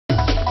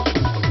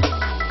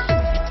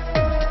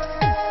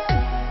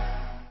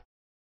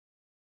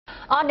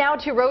On now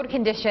to road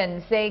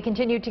conditions. They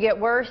continue to get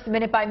worse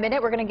minute by minute.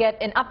 We're going to get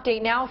an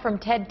update now from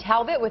Ted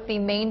Talbot with the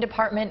Maine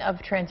Department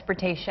of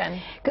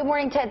Transportation. Good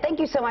morning, Ted. Thank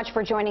you so much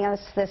for joining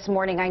us this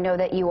morning. I know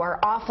that you are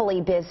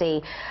awfully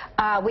busy.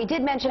 We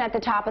did mention at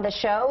the top of the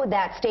show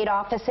that state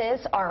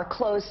offices are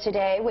closed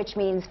today, which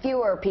means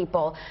fewer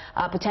people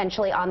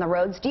potentially on the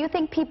roads. Do you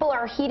think people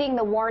are heeding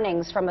the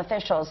warnings from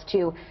officials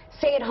to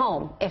stay at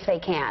home if they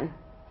can?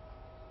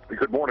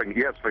 Good morning.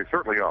 Yes, they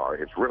certainly are.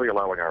 It's really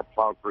allowing our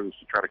plow crews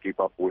to try to keep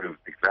up with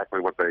exactly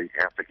what they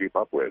have to keep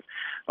up with.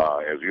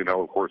 As you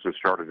know, of course, it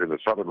started in the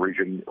southern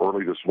region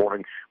early this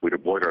morning. We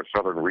deployed our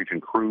southern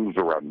region crews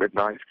around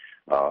midnight.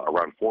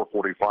 Around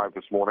 4:45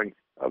 this morning,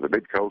 the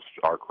mid-coast,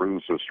 our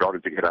crews have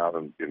started to get out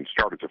and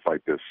started to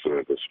fight this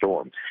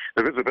storm.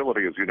 The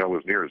visibility, as you know,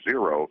 is near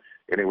zero,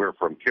 anywhere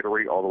from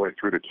Kittery all the way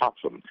through to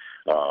Topsom.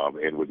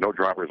 And with no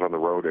drivers on the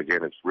road,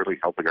 again, it's really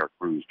helping our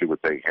crews do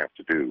what they have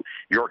to do.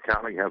 York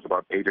County has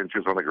about 8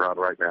 inches on the ground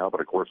right now, but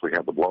of course we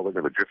have the blowing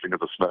and the drifting of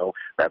the snow.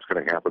 That's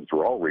going to happen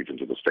through all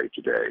regions of the state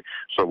today.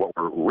 So what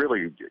we're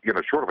really,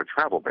 short of a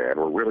travel ban,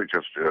 we're really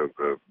just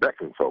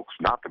beckoning folks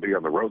not to be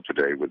on the road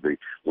today with the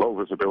low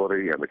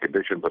visibility and the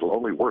conditions that will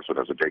only worsen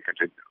as the day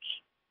continues.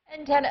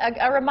 And Ted,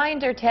 a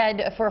reminder,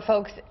 Ted, for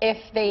folks, if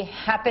they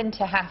happen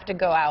to have to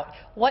go out,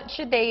 what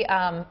should they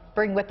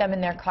bring with them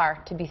in their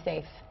car to be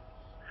safe?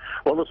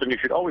 Well, listen, you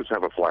should always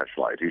have a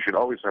flashlight. You should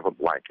always have a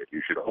blanket.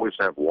 You should always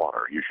have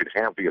water. You should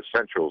have the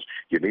essentials.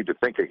 You need to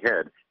think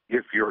ahead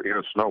if you're in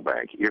a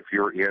snowbank, if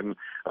you're in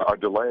a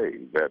delay,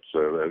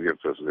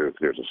 if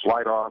there's a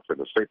slide off and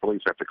the state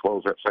police have to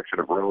close that section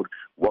of road,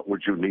 what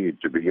would you need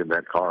to be in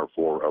that car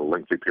for a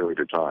lengthy period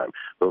of time?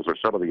 Those are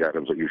some of the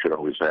items that you should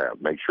always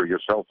have. Make sure your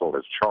cell phone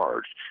is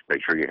charged.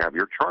 Make sure you have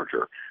your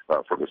charger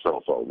for the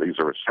cell phone. These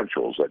are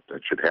essentials that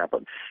should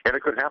happen. And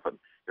it could happen.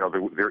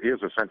 There is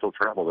essential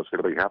travel that's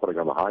going to be happening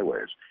on the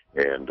highways,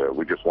 and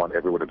we just want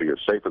everyone to be as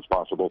safe as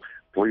possible.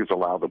 Please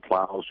allow the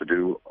plows to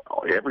do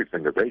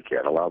everything that they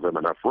can. Allow them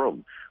enough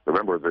room.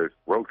 Remember, the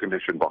road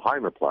condition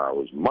behind the plow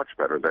is much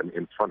better than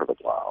in front of the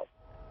plow.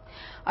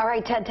 All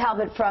right, Ted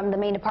Talbot from the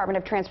Maine Department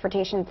of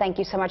Transportation, thank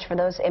you so much for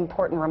those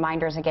important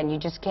reminders. Again, you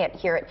just can't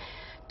hear it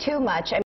too much.